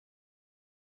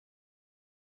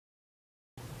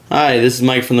Hi, this is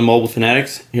Mike from the Mobile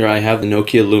Fanatics. Here I have the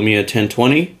Nokia Lumia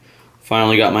 1020.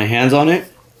 Finally got my hands on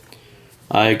it.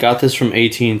 I got this from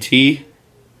AT&T.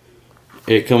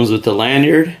 It comes with the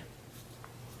lanyard.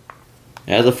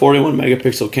 It has a 41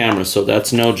 megapixel camera, so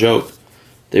that's no joke.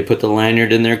 They put the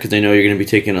lanyard in there because they know you're going to be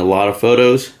taking a lot of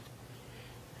photos.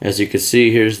 As you can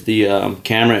see, here's the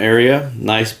camera area.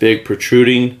 Nice big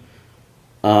protruding.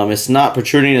 It's not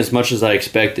protruding as much as I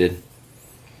expected.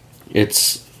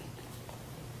 It's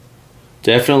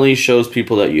definitely shows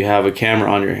people that you have a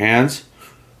camera on your hands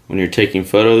when you're taking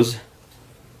photos.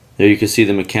 There you can see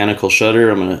the mechanical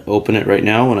shutter. I'm going to open it right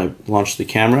now when I launch the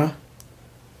camera.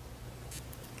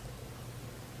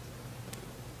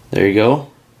 There you go.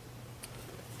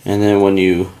 And then when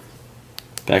you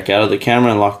back out of the camera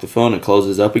and lock the phone, it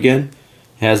closes up again.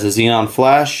 It has a xenon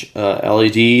flash,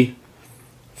 LED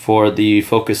for the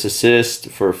focus assist,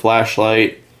 for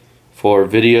flashlight, for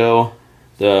video.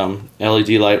 The LED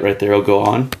light right there will go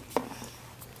on.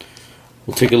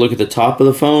 We'll take a look at the top of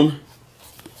the phone.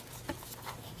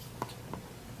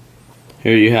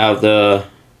 Here you have the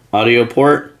audio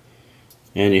port,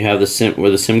 and you have the SIM where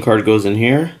the SIM card goes in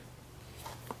here.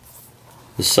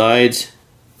 The sides,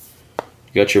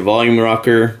 you got your volume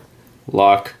rocker,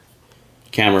 lock,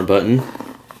 camera button,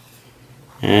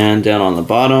 and down on the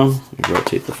bottom, let me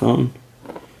rotate the phone.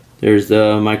 There's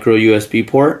the micro USB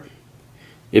port.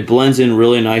 It blends in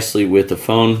really nicely with the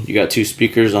phone. You got two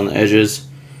speakers on the edges.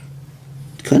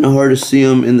 Kind of hard to see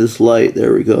them in this light.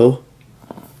 There we go.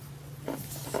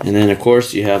 And then of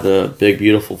course you have the big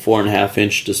beautiful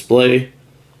 4.5-inch display,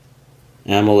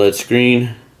 AMOLED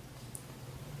screen.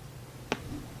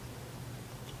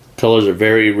 Colors are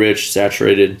very rich,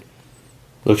 saturated.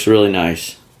 Looks really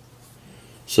nice.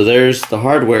 So there's the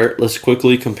hardware. Let's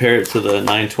quickly compare it to the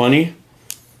 920.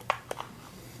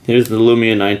 Here's the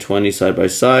Lumia 920 side by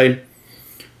side.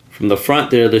 From the front,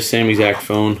 they're the same exact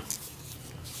phone.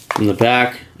 From the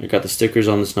back, I got the stickers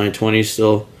on this 920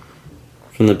 still.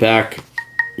 From the back,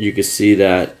 you can see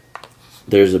that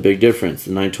there's a big difference. The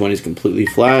 920 is completely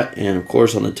flat, and of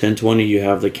course on the 1020 you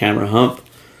have the camera hump.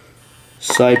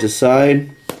 Side to side,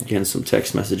 again some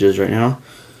text messages right now.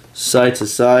 Side to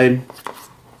side,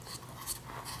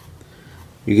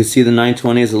 you can see the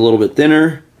 920 is a little bit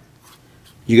thinner.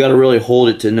 You got to really hold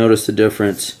it to notice the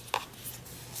difference.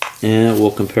 And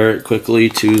we'll compare it quickly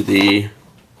to the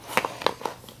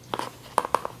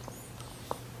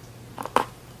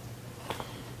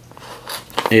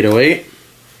 .808.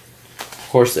 Of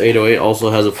course, the 808 also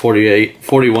has a 41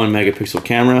 megapixel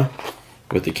camera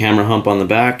with the camera hump on the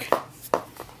back.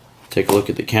 Take a look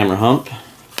at the camera hump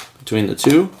between the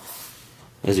two.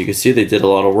 As you can see, they did a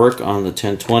lot of work on the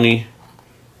 1020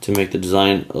 to make the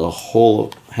design a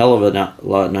whole hell of a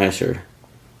lot nicer.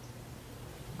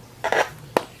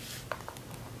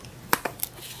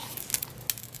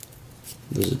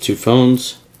 Those are two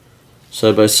phones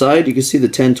side by side. You can see the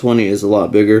 1020 is a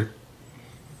lot bigger.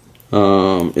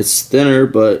 It's thinner,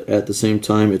 but at the same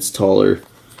time it's taller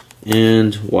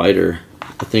and wider.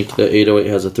 I think the 808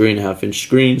 has a 3.5-inch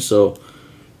screen, so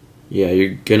yeah,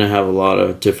 you're gonna have a lot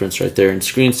of difference right there in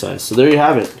screen size. So there you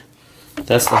have it.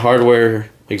 That's the hardware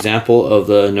example of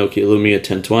the Nokia Lumia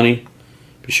 1020.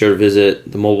 Be sure to visit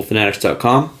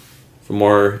themobilefanatics.com for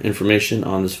more information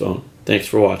on this phone. Thanks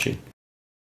for watching.